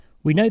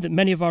We know that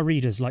many of our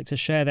readers like to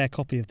share their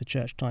copy of the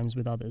Church Times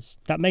with others.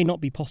 That may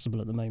not be possible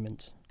at the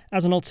moment.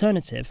 As an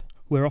alternative,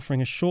 we're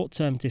offering a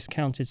short-term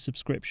discounted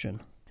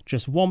subscription,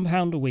 just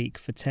 £1 a week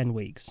for 10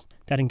 weeks.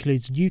 That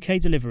includes UK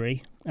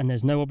delivery, and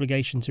there's no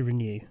obligation to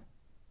renew.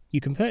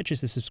 You can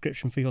purchase the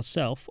subscription for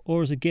yourself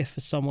or as a gift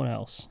for someone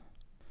else.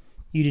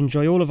 You'd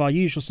enjoy all of our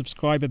usual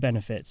subscriber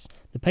benefits,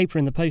 the paper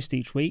in the post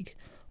each week,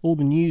 all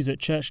the news at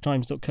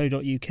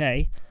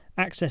churchtimes.co.uk,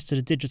 access to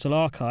the digital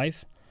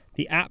archive,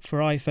 the app for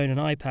iPhone and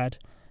iPad,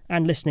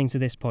 and listening to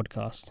this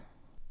podcast.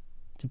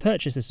 To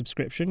purchase a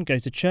subscription, go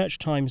to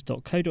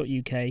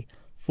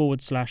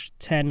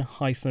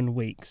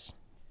churchtimes.co.uk/10-weeks.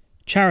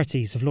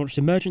 Charities have launched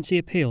emergency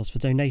appeals for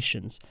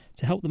donations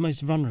to help the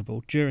most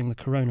vulnerable during the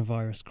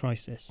coronavirus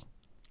crisis.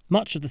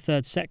 Much of the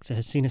third sector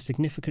has seen a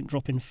significant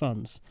drop in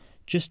funds,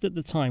 just at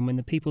the time when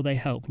the people they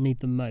help need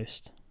them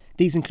most.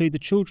 These include the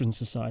Children's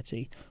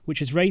Society,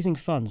 which is raising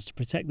funds to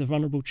protect the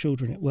vulnerable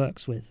children it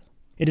works with.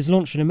 It has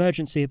launched an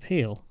emergency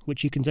appeal,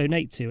 which you can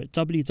donate to at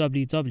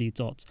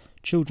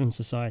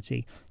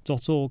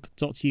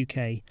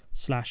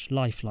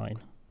www.childrensociety.org.uk/lifeline.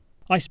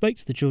 I spoke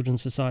to the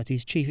Children's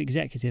Society's Chief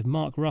Executive,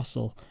 Mark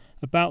Russell,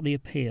 about the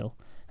appeal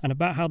and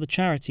about how the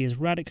charity has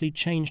radically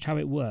changed how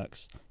it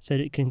works so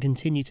that it can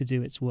continue to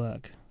do its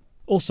work.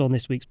 Also on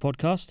this week's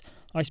podcast,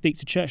 I speak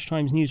to Church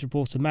Times news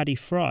reporter Maddie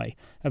Fry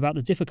about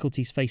the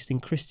difficulties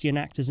facing Christian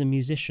actors and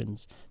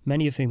musicians,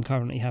 many of whom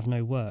currently have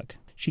no work.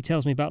 She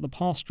tells me about the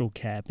pastoral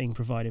care being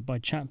provided by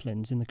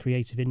chaplains in the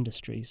creative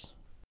industries.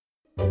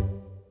 Mark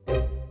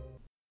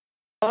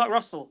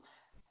Russell,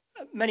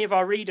 many of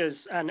our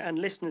readers and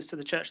listeners to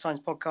the Church Times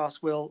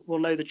podcast will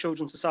know the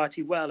Children's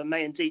Society well and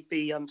may indeed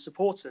be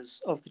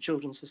supporters of the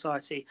Children's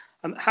Society.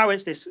 How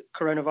is this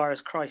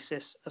coronavirus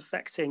crisis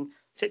affecting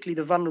particularly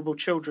the vulnerable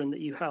children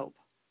that you help?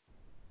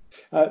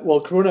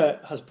 Well,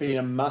 Corona has been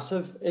a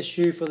massive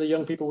issue for the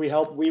young people we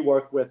help. We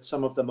work with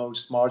some of the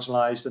most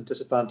marginalised and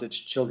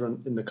disadvantaged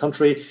children in the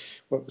country.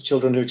 We work with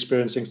children who are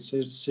experiencing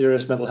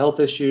serious mental health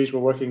issues.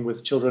 We're working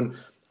with children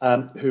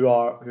who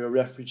are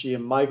refugee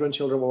and migrant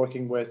children. We're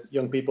working with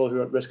young people who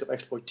are at risk of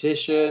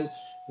exploitation,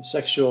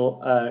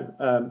 sexual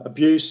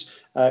abuse,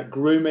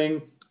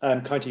 grooming,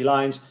 county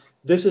lines.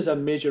 This is a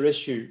major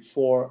issue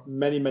for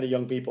many, many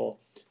young people.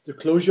 The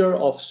closure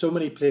of so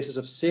many places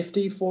of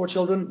safety for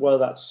children, whether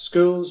that's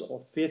schools or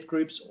faith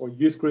groups or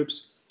youth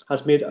groups,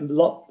 has made a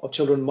lot of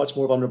children much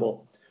more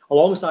vulnerable.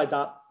 Alongside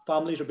that,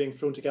 families are being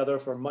thrown together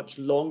for much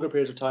longer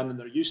periods of time than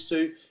they're used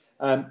to.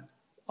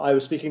 I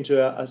was speaking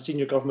to a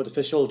senior government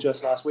official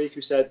just last week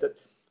who said that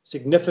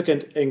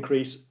significant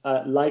increase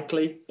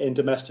likely in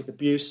domestic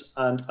abuse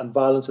and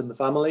violence in the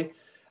family.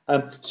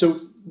 So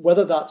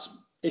whether that's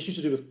issues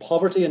to do with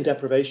poverty and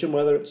deprivation,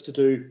 whether it's to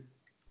do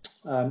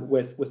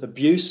with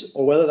abuse,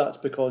 or whether that's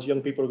because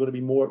young people are going to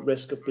be more at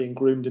risk of being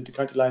groomed into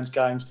county lines,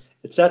 gangs,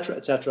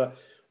 etc.,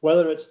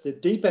 whether it's the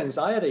deep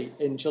anxiety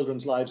in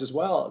children's lives as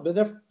well.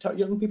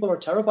 Young people are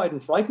terrified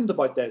and frightened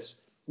about this.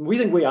 We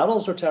think we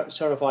adults are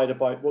terrified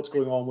about what's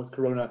going on with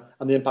Corona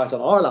and the impact on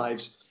our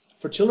lives.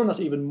 For children, that's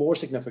even more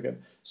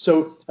significant.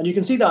 So, and you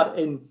can see that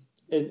in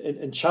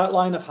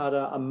Chatline, I've had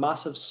a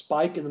massive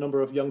spike in the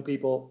number of young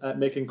people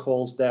making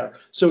calls there.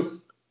 So,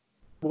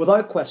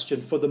 without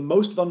question, for the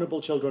most vulnerable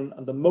children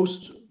and the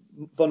most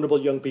vulnerable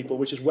young people,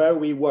 which is where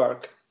we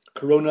work,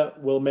 Corona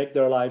will make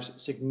their lives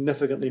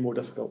significantly more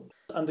difficult.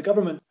 And the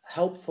government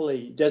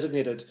helpfully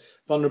designated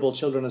vulnerable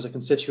children as a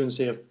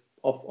constituency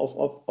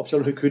of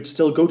children who could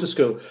still go to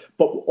school.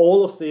 But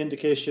all of the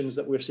indications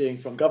that we're seeing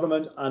from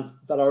government and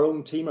that our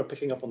own team are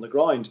picking up on the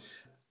ground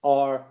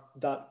are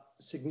that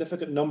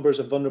significant numbers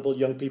of vulnerable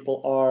young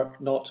people are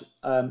not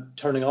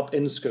turning up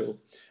in school.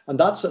 And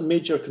that's a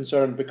major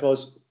concern,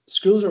 because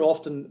schools are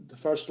often the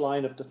first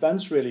line of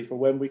defence, really, for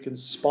when we can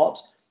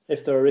spot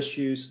if there are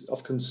issues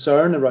of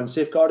concern around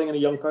safeguarding in a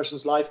young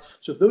person's life.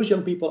 So if those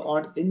young people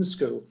aren't in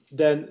school,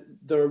 then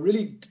there are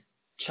really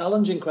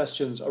challenging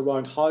questions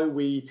around how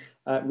we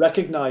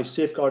recognise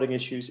safeguarding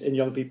issues in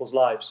young people's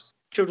lives.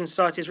 Children's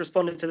Society has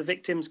responded to the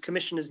Victims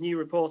Commissioner's new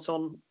report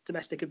on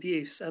domestic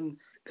abuse and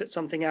put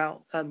something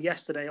out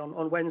yesterday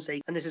on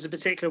Wednesday. And this is a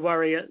particular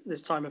worry at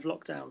this time of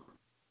lockdown.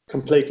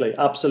 Completely,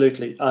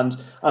 absolutely. And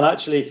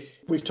actually,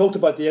 we've talked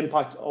about the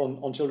impact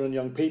on children and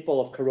young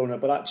people of Corona,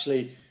 but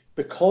actually,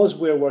 because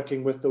we're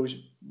working with those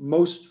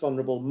most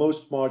vulnerable,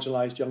 most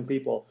marginalised young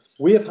people,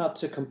 we have had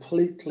to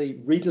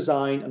completely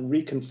redesign and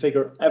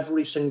reconfigure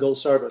every single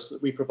service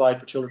that we provide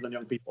for children and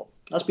young people.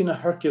 That's been a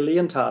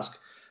Herculean task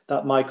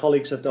that my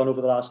colleagues have done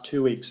over the last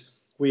 2 weeks.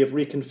 We have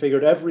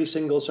reconfigured every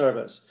single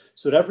service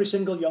so that every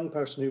single young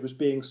person who was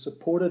being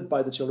supported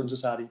by the Children's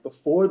Society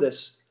before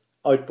this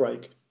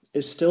outbreak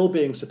is still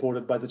being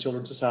supported by the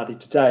Children's Society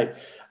today.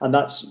 And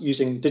that's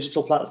using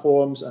digital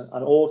platforms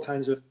and all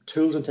kinds of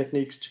tools and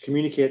techniques to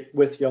communicate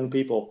with young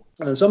people.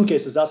 And in some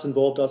cases, that's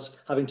involved us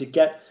having to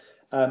get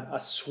a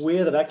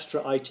swathe of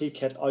extra IT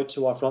kit out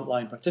to our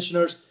frontline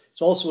practitioners.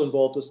 It's also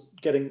involved us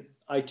getting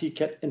IT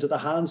kit into the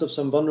hands of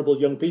some vulnerable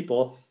young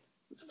people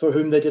for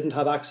whom they didn't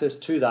have access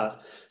to that,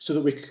 so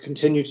that we could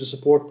continue to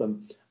support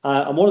them.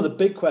 And one of the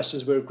big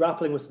questions we're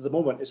grappling with at the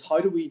moment is how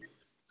do we,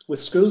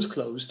 with schools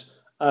closed,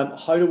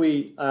 how do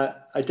we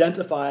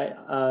identify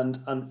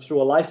and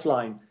throw a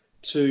lifeline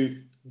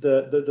to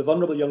the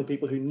vulnerable young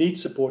people who need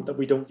support that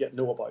we don't yet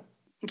know about?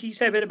 Can you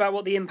say a bit about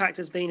what the impact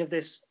has been of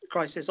this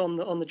crisis on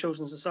the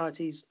Children's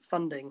Society's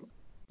funding?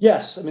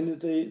 Yes, I mean,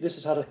 this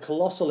has had a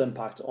colossal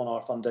impact on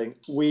our funding.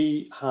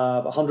 We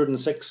have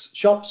 106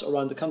 shops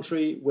around the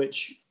country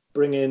which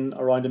bring in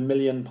around £1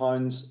 million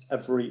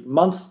every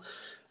month.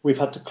 We've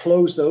had to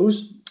close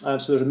those, so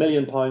there's £1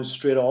 million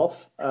straight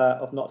off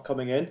of not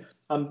coming in.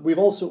 And we've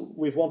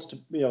wanted to,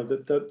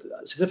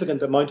 the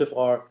significant amount of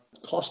our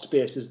cost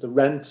base is the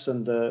rents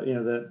and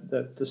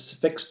the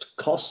fixed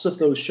costs of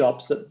those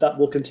shops that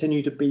will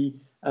continue to be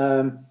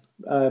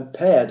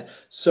paid.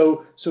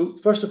 So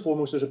first and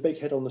foremost, there's a big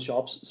hit on the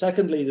shops.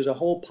 Secondly, there's a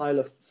whole pile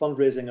of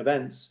fundraising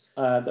events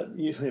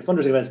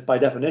fundraising events by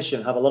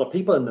definition have a lot of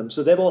people in them,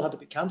 so they've all had to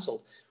be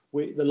cancelled.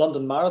 The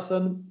London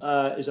Marathon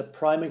is a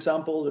prime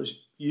example. There's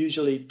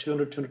usually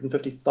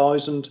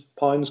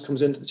 £250,000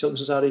 comes into the Children's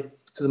Society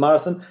to the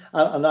marathon,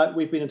 and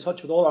we've been in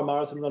touch with all our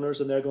marathon runners,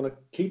 and they're going to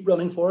keep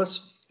running for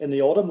us in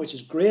the autumn, which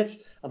is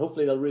great, and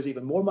hopefully they'll raise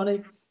even more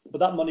money. But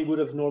that money would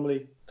have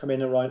normally come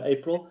in around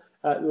April.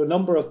 There were a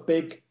number of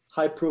big,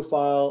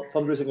 high-profile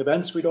fundraising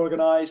events we'd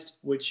organised,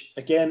 which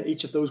again,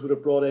 each of those would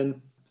have brought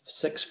in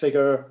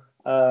six-figure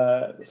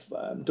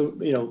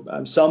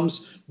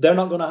sums. They're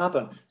not going to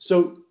happen.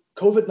 So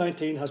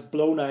COVID-19 has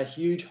blown a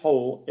huge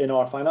hole in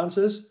our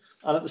finances.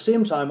 And at the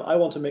same time, I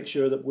want to make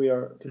sure that we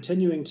are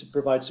continuing to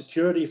provide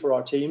security for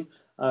our team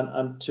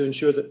and to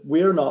ensure that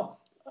we're not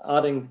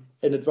adding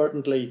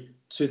inadvertently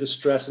to the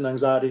stress and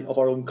anxiety of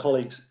our own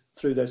colleagues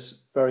through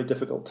this very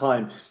difficult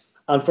time.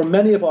 And for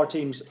many of our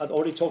teams, I've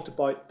already talked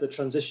about the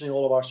transitioning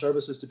all of our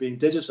services to being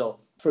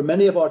digital. For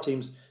many of our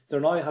teams, they're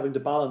now having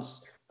to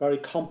balance very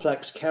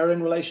complex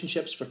caring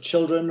relationships for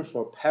children,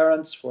 for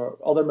parents, for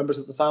other members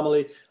of the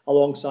family,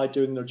 alongside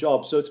doing their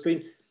job. So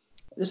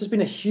this has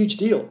been a huge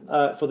deal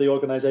for the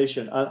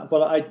organisation.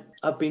 But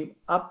I've been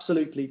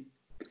absolutely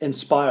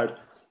inspired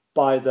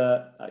by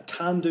the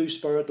can-do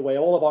spirit, the way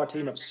all of our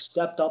team have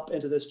stepped up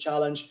into this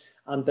challenge.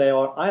 And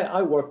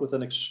I work with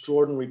an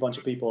extraordinary bunch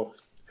of people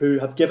who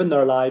have given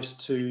their lives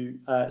to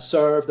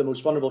serve the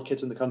most vulnerable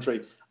kids in the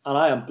country. And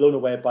I am blown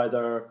away by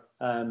their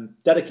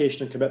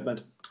dedication and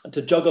commitment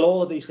to juggle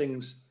all of these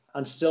things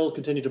and still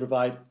continue to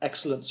provide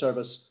excellent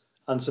service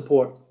and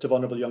support to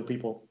vulnerable young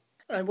people.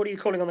 And what are you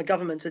calling on the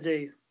government to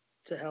do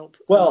to help?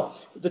 Well,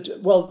 the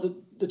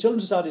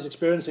Children's Society is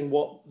experiencing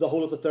what the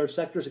whole of the third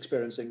sector is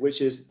experiencing, which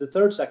is the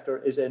third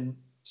sector is in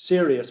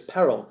serious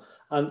peril.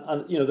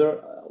 And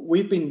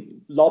we've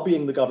been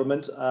lobbying the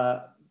government,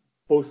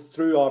 both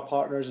through our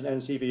partners in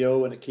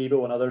NCVO and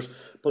Akibo and others,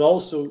 but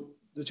also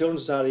the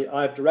Children's Society.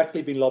 I've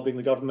directly been lobbying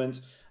the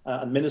government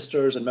and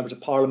ministers and members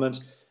of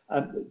parliament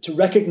to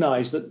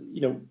recognise that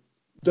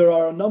there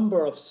are a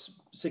number of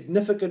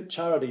significant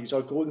charities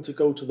are going to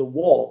go to the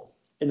wall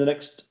in the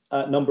next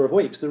number of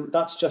weeks.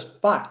 That's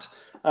just fact.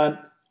 A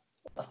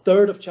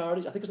third of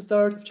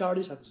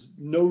charities have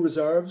no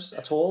reserves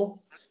at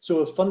all.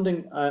 So if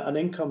funding and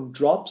income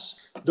drops,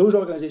 those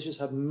organisations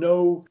have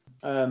no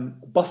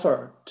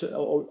buffer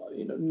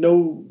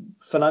no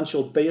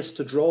financial base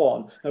to draw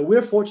on. Now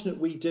we're fortunate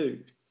we do.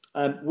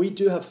 We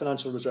do have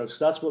financial reserves.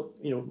 So that's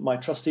what my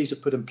trustees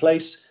have put in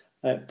place.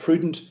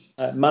 Prudent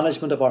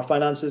management of our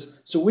finances,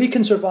 so we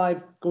can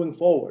survive going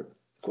forward.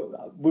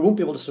 We won't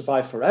be able to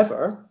survive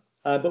forever,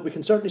 but we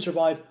can certainly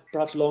survive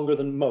perhaps longer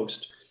than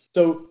most.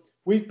 So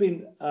we've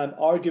been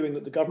arguing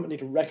that the government need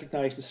to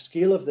recognise the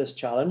scale of this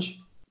challenge,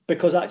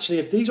 because actually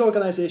if these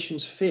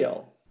organisations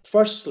fail,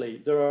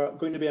 firstly, there are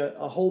going to be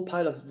a whole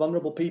pile of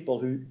vulnerable people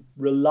who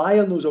rely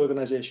on those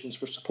organisations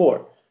for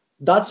support.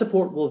 That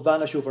support will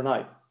vanish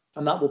overnight,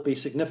 and that will be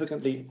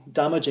significantly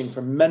damaging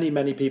for many,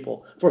 many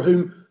people for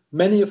whom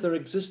many of their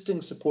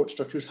existing support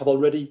structures have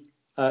already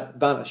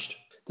vanished.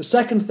 The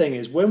second thing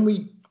is, when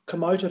we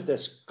come out of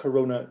this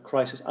corona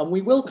crisis, and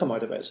we will come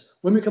out of it,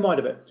 when we come out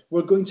of it,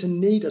 we're going to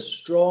need a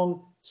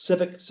strong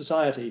civic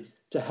society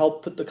to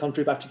help put the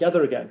country back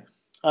together again.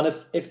 And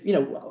if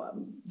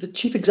the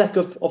chief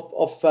executive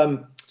of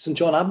St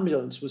John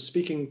Ambulance was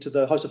speaking to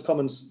the House of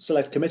Commons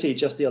Select Committee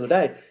just the other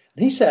day,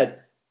 and he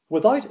said,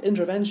 without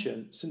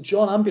intervention, St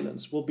John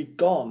Ambulance will be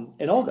gone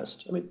in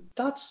August. I mean,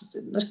 that's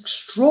an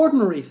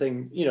extraordinary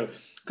thing,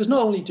 because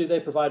not only do they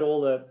provide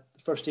all the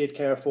first aid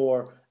care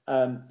for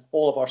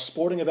all of our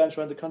sporting events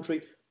around the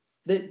country,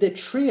 they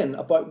train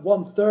about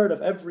 1/3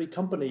 of every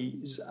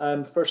company's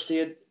first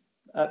aid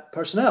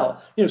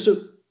personnel.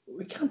 So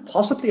we can't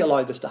possibly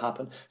allow this to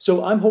happen.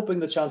 So I'm hoping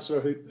the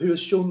Chancellor, who has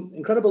shown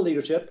incredible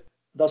leadership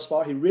thus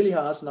far, he really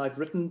has, and I've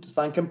written to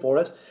thank him for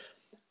it,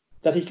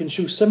 that he can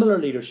show similar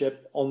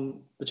leadership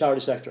on the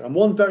charity sector. And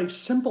one very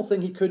simple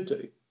thing he could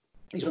do,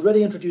 he's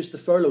already introduced the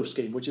furlough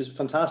scheme, which is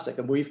fantastic.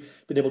 And we've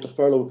been able to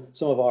furlough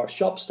some of our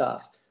shop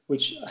staff,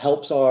 which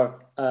helps our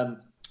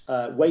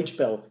wage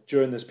bill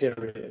during this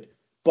period.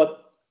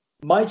 But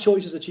My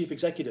choice as a chief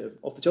executive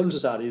of the Children's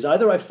Society is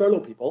either I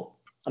furlough people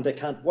and they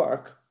can't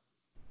work,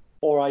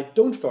 or I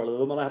don't furlough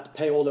them and I have to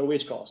pay all their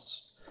wage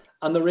costs.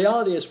 And the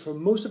reality is, for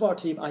most of our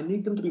team, I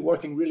need them to be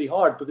working really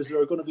hard because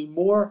there are going to be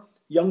more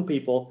young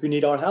people who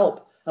need our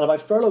help. And if I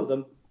furlough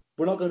them,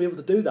 we're not going to be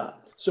able to do that.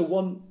 So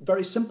one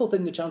very simple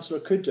thing the Chancellor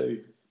could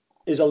do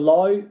is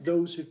allow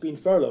those who've been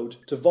furloughed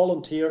to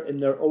volunteer in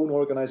their own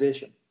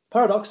organisation.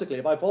 Paradoxically,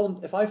 if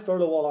I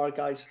furlough all our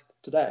guys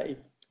today,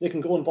 they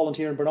can go and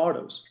volunteer in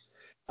Bernardo's.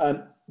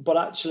 But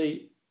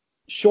actually,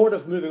 short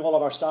of moving all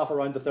of our staff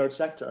around the third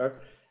sector,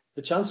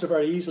 the Chancellor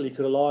very easily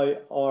could allow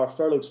our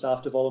furloughed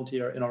staff to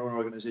volunteer in our own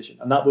organisation.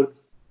 And that would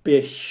be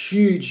a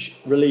huge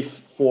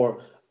relief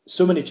for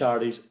so many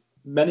charities,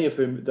 many of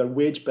whom their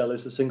wage bill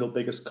is the single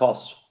biggest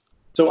cost.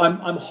 So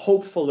I'm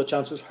hopeful the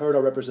Chancellor's heard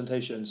our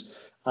representations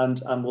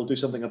and will do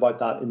something about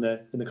that in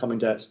the coming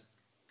days.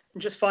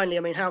 And just finally,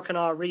 I mean, how can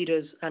our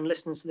readers and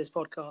listeners to this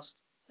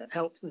podcast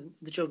help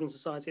the Children's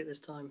Society at this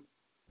time?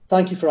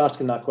 Thank you for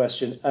asking that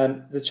question.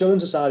 The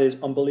Children's Society is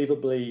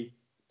unbelievably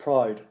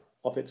proud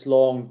of its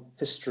long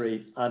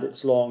history and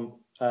its long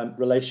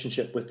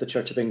relationship with the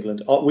Church of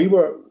England.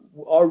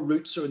 Our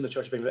roots are in the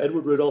Church of England.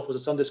 Edward Rudolph was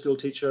a Sunday school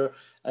teacher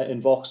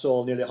in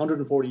Vauxhall nearly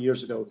 140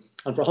 years ago.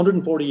 And for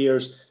 140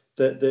 years,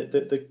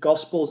 the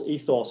Gospel's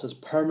ethos has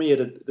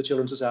permeated the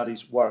Children's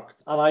Society's work.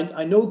 And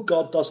I know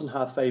God doesn't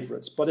have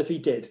favourites, but if he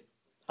did,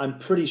 I'm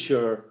pretty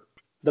sure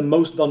the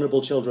most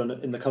vulnerable children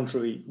in the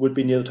country would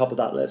be near the top of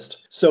that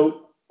list.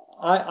 So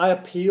I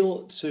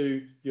appeal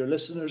to your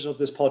listeners of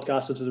this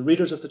podcast and to the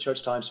readers of the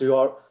Church Times,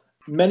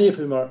 many of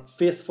whom are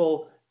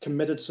faithful,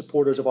 committed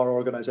supporters of our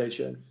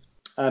organisation,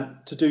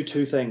 to do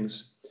two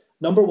things.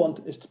 Number one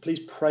is to please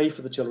pray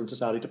for the Children's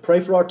Society, to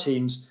pray for our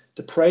teams,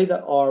 to pray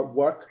that our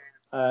work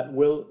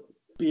will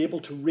be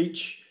able to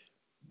reach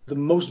the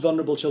most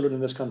vulnerable children in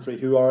this country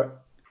who are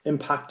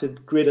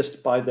impacted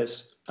greatest by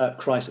this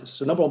crisis.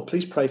 So number one,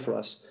 please pray for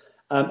us.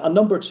 And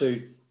number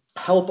two,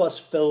 help us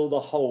fill the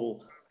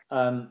hole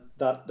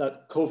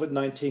that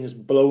Covid-19 has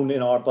blown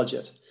in our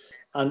budget.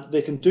 And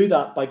they can do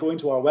that by going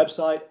to our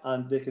website,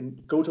 and they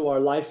can go to our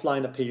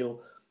Lifeline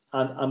appeal,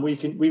 and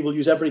we will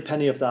use every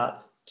penny of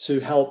that to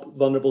help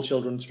vulnerable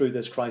children through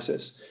this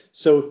crisis.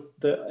 So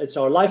it's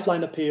our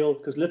Lifeline appeal,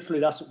 because literally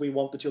that's what we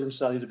want the Children's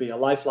Society to be, a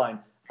lifeline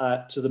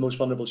to the most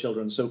vulnerable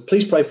children. So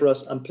please pray for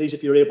us, and please,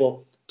 if you're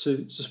able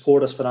to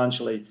support us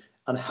financially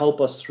and help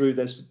us through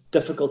this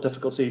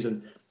difficult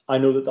season, I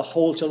know that the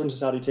whole Children's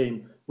Society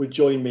team would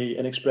join me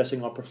in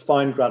expressing our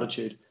profound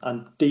gratitude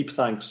and deep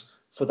thanks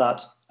for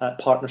that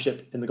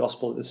partnership in the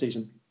gospel this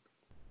season.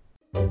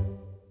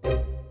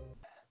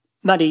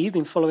 Maddie, you've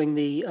been following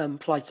the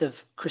plight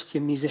of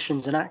Christian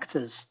musicians and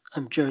actors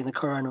during the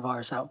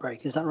coronavirus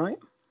outbreak. Is that right?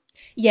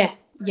 Yeah,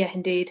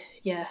 indeed.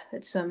 Yeah,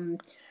 it's a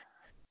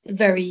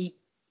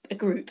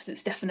group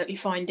that's definitely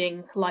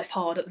finding life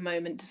hard at the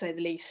moment, to say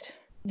the least.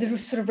 The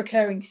sort of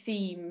recurring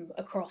theme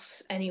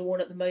across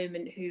anyone at the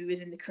moment who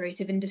is in the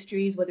creative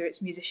industries, whether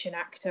it's musician,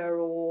 actor,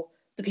 or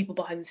the people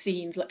behind the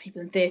scenes, like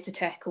people in theatre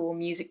tech or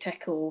music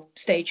tech or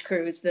stage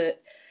crew, is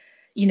that,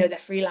 they're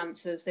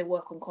freelancers, they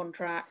work on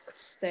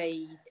contracts,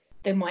 they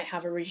might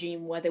have a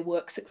regime where they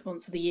work 6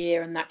 months of the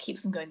year and that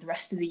keeps them going the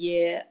rest of the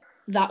year.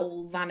 That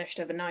all vanished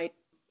overnight.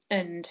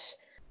 And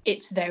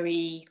it's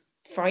very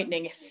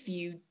frightening if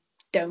you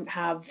don't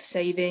have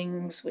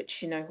savings,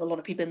 which, a lot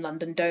of people in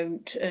London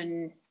don't,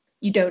 and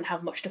you don't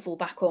have much to fall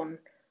back on.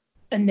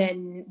 And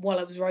then while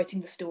I was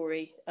writing the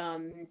story,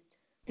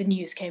 the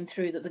news came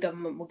through that the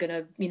government were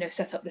going to,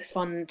 set up this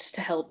fund to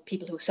help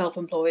people who are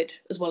self-employed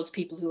as well as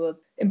people who are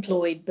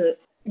employed. But,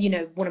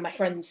 one of my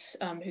friends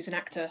who's an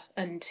actor,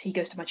 and he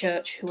goes to my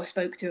church, who I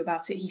spoke to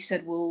about it, he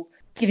said, well,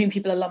 giving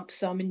people a lump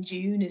sum in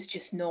June is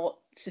just not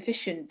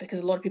sufficient because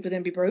a lot of people are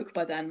going to be broke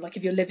by then. Like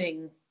if you're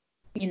living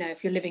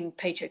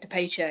paycheck to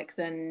paycheck,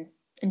 then,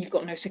 and you've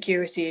got no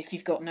security, if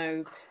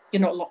you're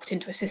not locked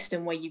into a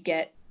system where you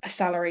get a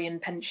salary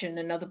and pension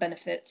and other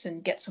benefits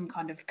and get some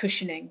kind of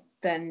cushioning,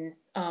 then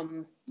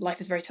life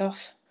is very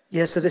tough.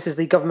 Yeah, so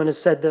the government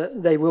has said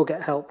that they will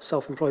get help,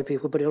 self-employed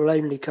people, but it will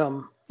only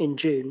come in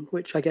June,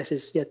 which I guess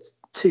is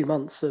 2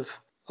 months of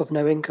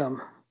no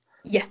income.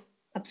 Yeah,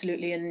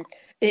 absolutely.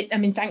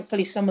 And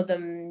thankfully some of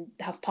them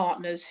have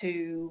partners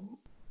who,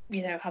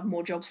 have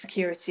more job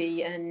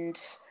security. And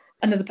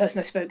another person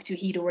I spoke to,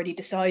 he'd already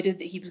decided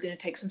that he was going to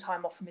take some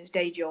time off from his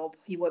day job.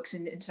 He works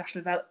in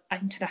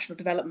international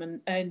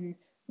development and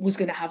was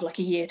going to have like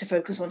a year to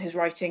focus on his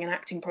writing and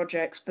acting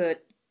projects,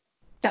 but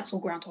that's all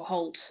ground to a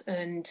halt.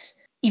 And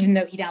even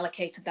though he'd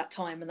allocated that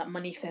time and that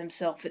money for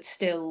himself, it's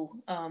still,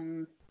 I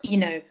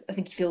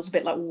think he feels a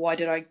bit like, well,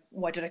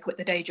 why did I quit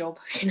the day job?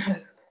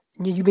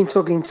 You've been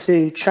talking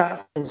to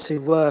chaplains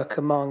who work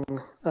among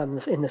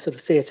in the sort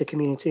of theatre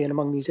community and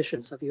among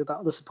musicians, have you,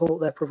 about the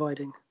support they're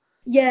providing?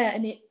 Yeah,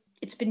 and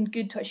it's been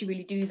good to actually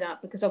really do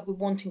that, because I've been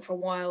wanting for a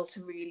while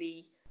to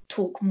really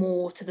talk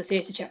more to the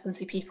theatre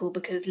chaplaincy people,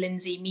 because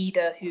Lindsay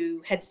Meader,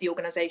 who heads the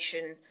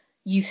organisation,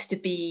 used to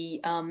be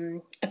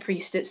a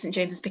priest at St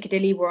James's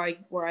Piccadilly, where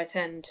I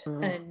attend.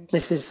 And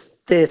this is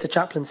Theatre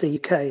Chaplaincy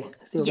UK,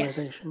 is the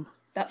organisation.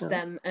 That's Yeah.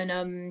 them.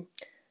 And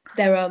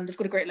they've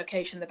got a great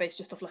location. They're based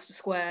just off Leicester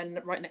Square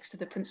and right next to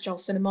the Prince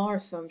Charles Cinema,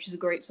 which is a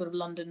great sort of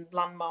London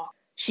landmark.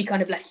 She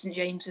kind of left St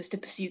James's to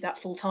pursue that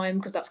full time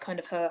because that's kind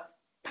of her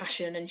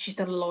passion, and she's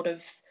done a lot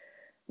of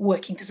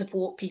working to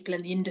support people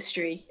in the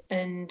industry.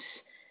 And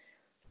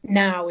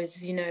now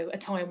is, a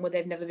time where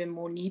they've never been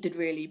more needed,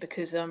 really,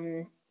 because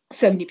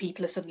so many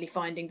people are suddenly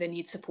finding they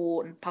need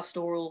support, and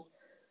pastoral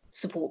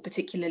support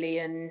particularly,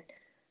 and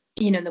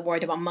they're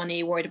worried about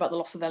money, worried about the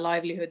loss of their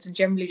livelihoods, and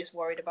generally just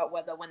worried about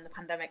whether, when the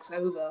pandemic's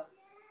over,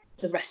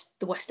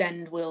 the West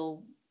End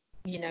will,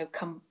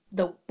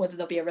 whether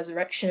there'll be a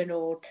resurrection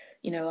or,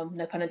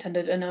 no pun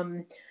intended,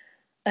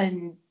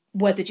 and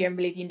whether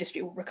generally the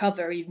industry will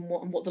recover, even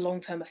what the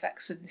long-term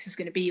effects of this is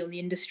going to be on the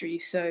industry.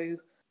 So,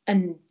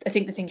 and I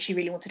think the thing she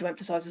really wanted to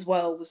emphasise as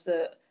well was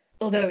that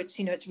although it's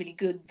really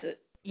good that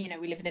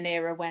we live in an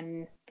era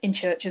when in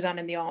churches and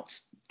in the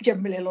arts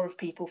generally a lot of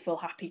people feel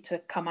happy to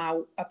come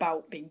out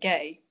about being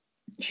gay.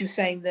 She was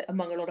saying that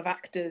among a lot of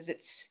actors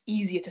it's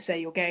easier to say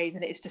you're gay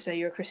than it is to say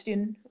you're a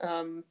Christian,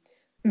 and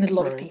that a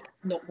lot of people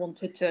not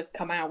wanted to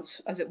come out,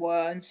 as it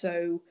were, and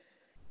so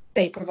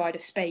they provide a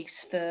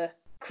space for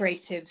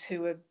creatives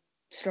who are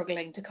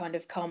struggling to kind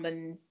of come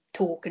and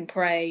talk and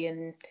pray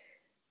and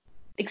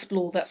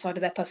explore that side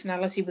of their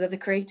personality with other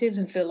creatives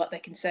and feel like they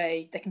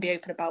can be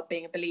open about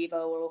being a believer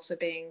or also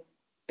being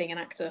an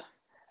actor.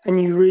 And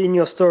in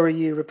your story,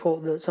 you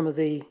report that some of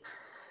the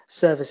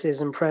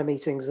services and prayer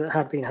meetings that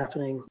had been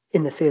happening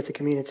in the theatre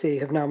community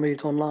have now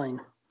moved online.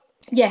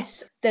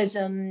 Yes, there's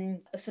a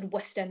sort of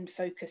West End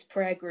focused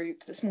prayer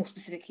group that's more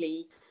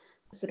specifically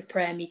a sort of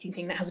prayer meeting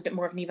thing that has a bit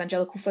more of an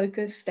evangelical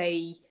focus.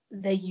 They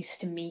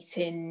used to meet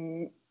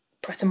in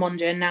Pret a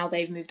Manger, and now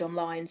they've moved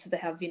online, so they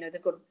have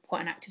they've got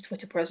quite an active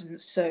Twitter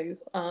presence. So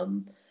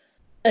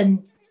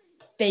and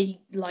they,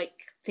 like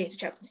Theatre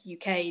Chaplains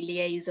UK,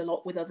 liaise a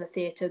lot with other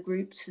theatre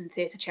groups and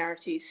theatre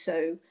charities.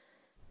 So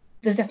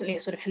there's definitely a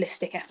sort of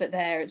holistic effort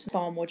there. It's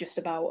far more just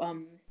about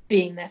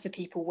being there for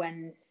people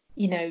when,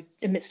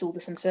 amidst all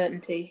this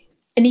uncertainty.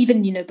 And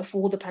even,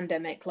 before the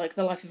pandemic, like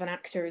the life of an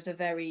actor is a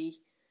very,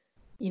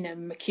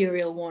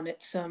 mercurial one.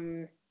 It's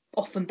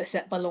often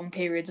beset by long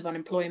periods of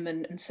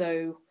unemployment.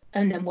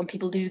 And then when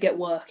people do get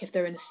work, if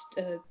they're in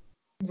a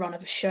run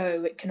of a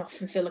show, it can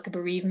often feel like a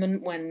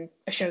bereavement when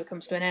a show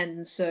comes to an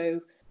end.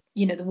 So,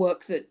 the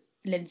work that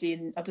Lindsay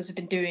and others have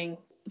been doing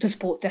to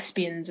support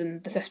thespians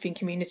and the thespian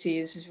community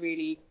is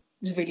really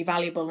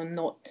valuable and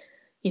not,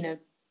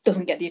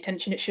 doesn't get the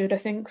attention it should, I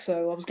think.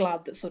 So I was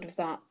glad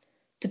that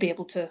to be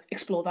able to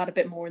explore that a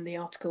bit more in the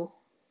article.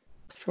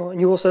 Sure.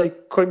 And you also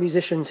quote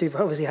musicians who've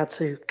obviously had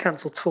to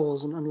cancel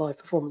tours and live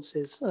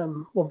performances.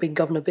 One being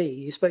Governor B.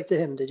 You spoke to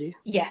him, did you?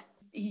 Yeah.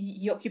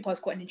 He occupies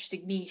quite an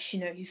interesting niche.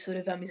 He's sort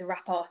of he's a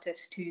rap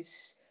artist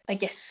who's, I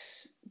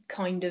guess,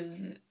 kind of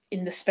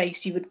in the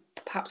space you would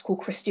perhaps call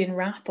Christian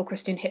rap or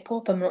Christian hip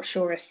hop. I'm not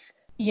sure if,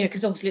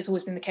 because obviously it's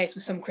always been the case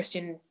with some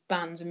Christian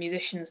bands and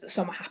musicians that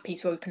some are happy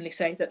to openly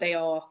say that they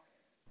are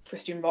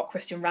Christian rock,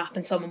 Christian rap,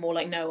 and some are more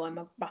like, no, I'm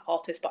a rap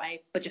artist,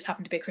 but just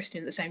happen to be a Christian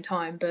at the same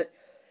time. But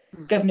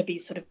Governor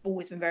B's sort of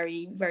always been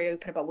very, very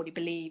open about what he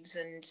believes,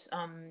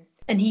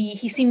 and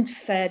he seemed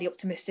fairly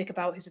optimistic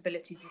about his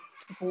ability to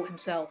support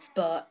himself.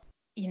 But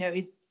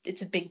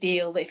it's a big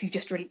deal that if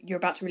you're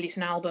about to release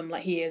an album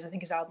like he is. I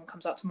think his album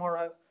comes out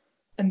tomorrow,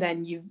 and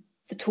then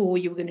the tour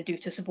you were going to do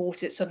to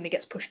support it suddenly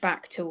gets pushed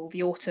back till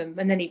the autumn,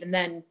 and then even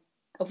then,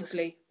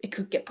 obviously, it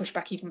could get pushed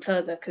back even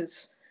further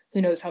because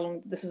who knows how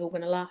long this is all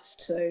going to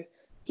last. So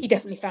he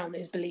definitely found that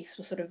his beliefs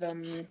were sort of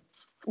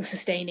were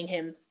sustaining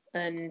him,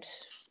 and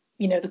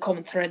the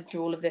common thread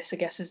through all of this, I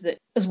guess, is that,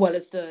 as well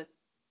as the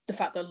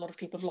fact that a lot of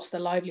people have lost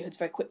their livelihoods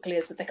very quickly,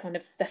 is that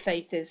their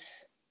faith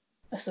is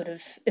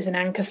an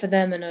anchor for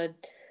them and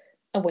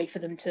a way for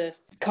them to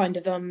kind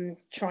of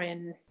try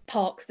and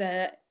park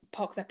their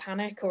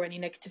panic or any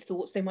negative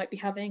thoughts they might be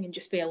having, and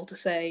just be able to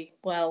say,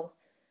 well,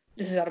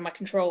 this is out of my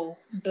control,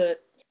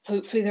 but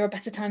hopefully there are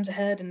better times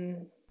ahead,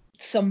 and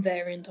some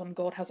variant on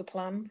God has a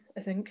plan, I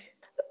think.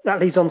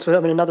 That leads on to,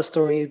 another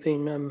story you've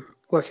been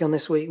working on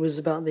this week was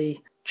about the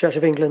Church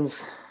of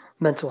England's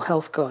mental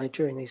health guide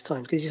during these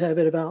times. Could you say a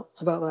bit about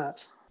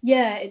that?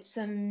 Yeah, it's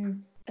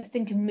I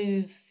think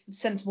a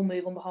sensible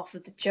move on behalf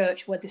of the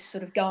church, where this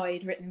sort of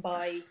guide written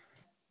by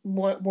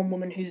one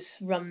woman who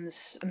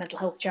runs a mental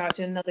health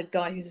charity and another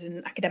guy who's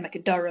an academic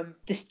at Durham.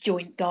 This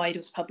joint guide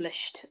was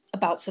published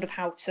about sort of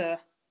how to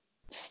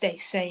stay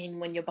sane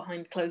when you're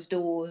behind closed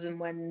doors and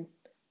when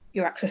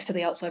your access to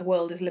the outside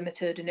world is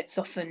limited. And it's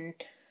often,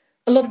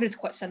 a lot of it is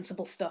quite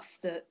sensible stuff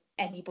that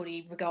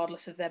anybody,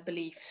 regardless of their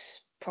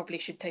beliefs, probably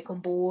should take on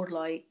board,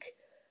 like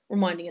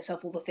reminding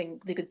yourself all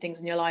the good things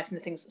in your life and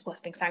the things that's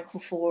worth being thankful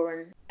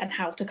for, and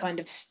how to kind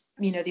of,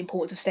 the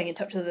importance of staying in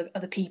touch with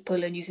other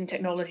people and using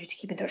technology to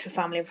keep in touch with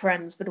family and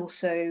friends. But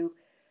also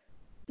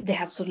they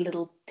have sort of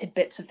little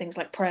tidbits of things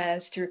like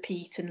prayers to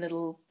repeat and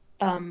little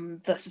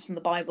verses from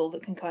the Bible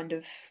that can kind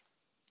of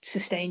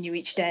sustain you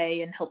each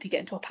day and help you get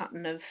into a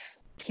pattern of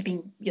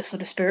keeping your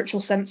sort of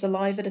spiritual sense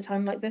alive at a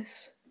time like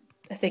this.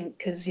 I think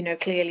because,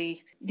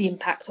 clearly the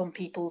impact on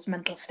people's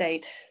mental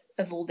state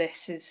of all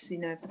this is,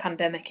 the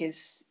pandemic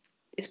is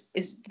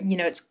it's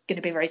going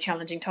to be a very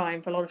challenging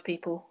time for a lot of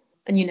people.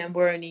 And,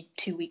 we're only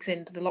 2 weeks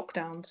into the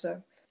lockdown,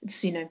 so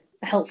it's, a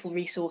helpful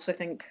resource, I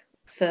think,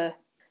 for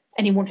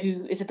anyone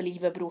who is a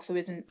believer but also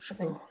isn't. I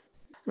think.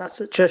 That's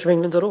at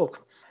churchofengland.org.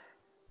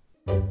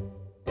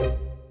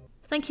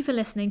 Thank you for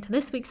listening to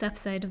this week's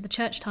episode of the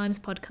Church Times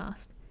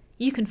podcast.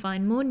 You can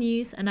find more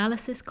news,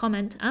 analysis,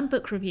 comment and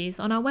book reviews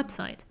on our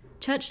website,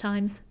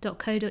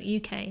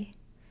 churchtimes.co.uk.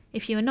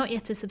 If you are not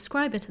yet a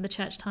subscriber to the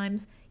Church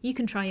Times, you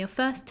can try your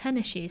first 10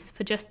 issues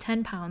for just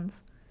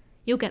 £10.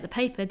 You'll get the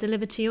paper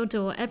delivered to your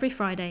door every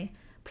Friday,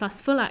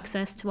 plus full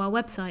access to our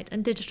website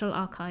and digital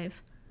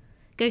archive.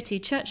 Go to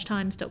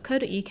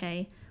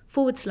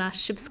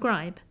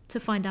churchtimes.co.uk/subscribe to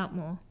find out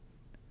more.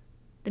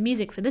 The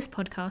music for this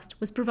podcast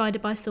was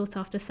provided by Sought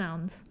After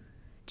Sounds.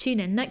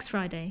 Tune in next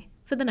Friday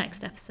for the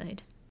next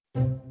episode.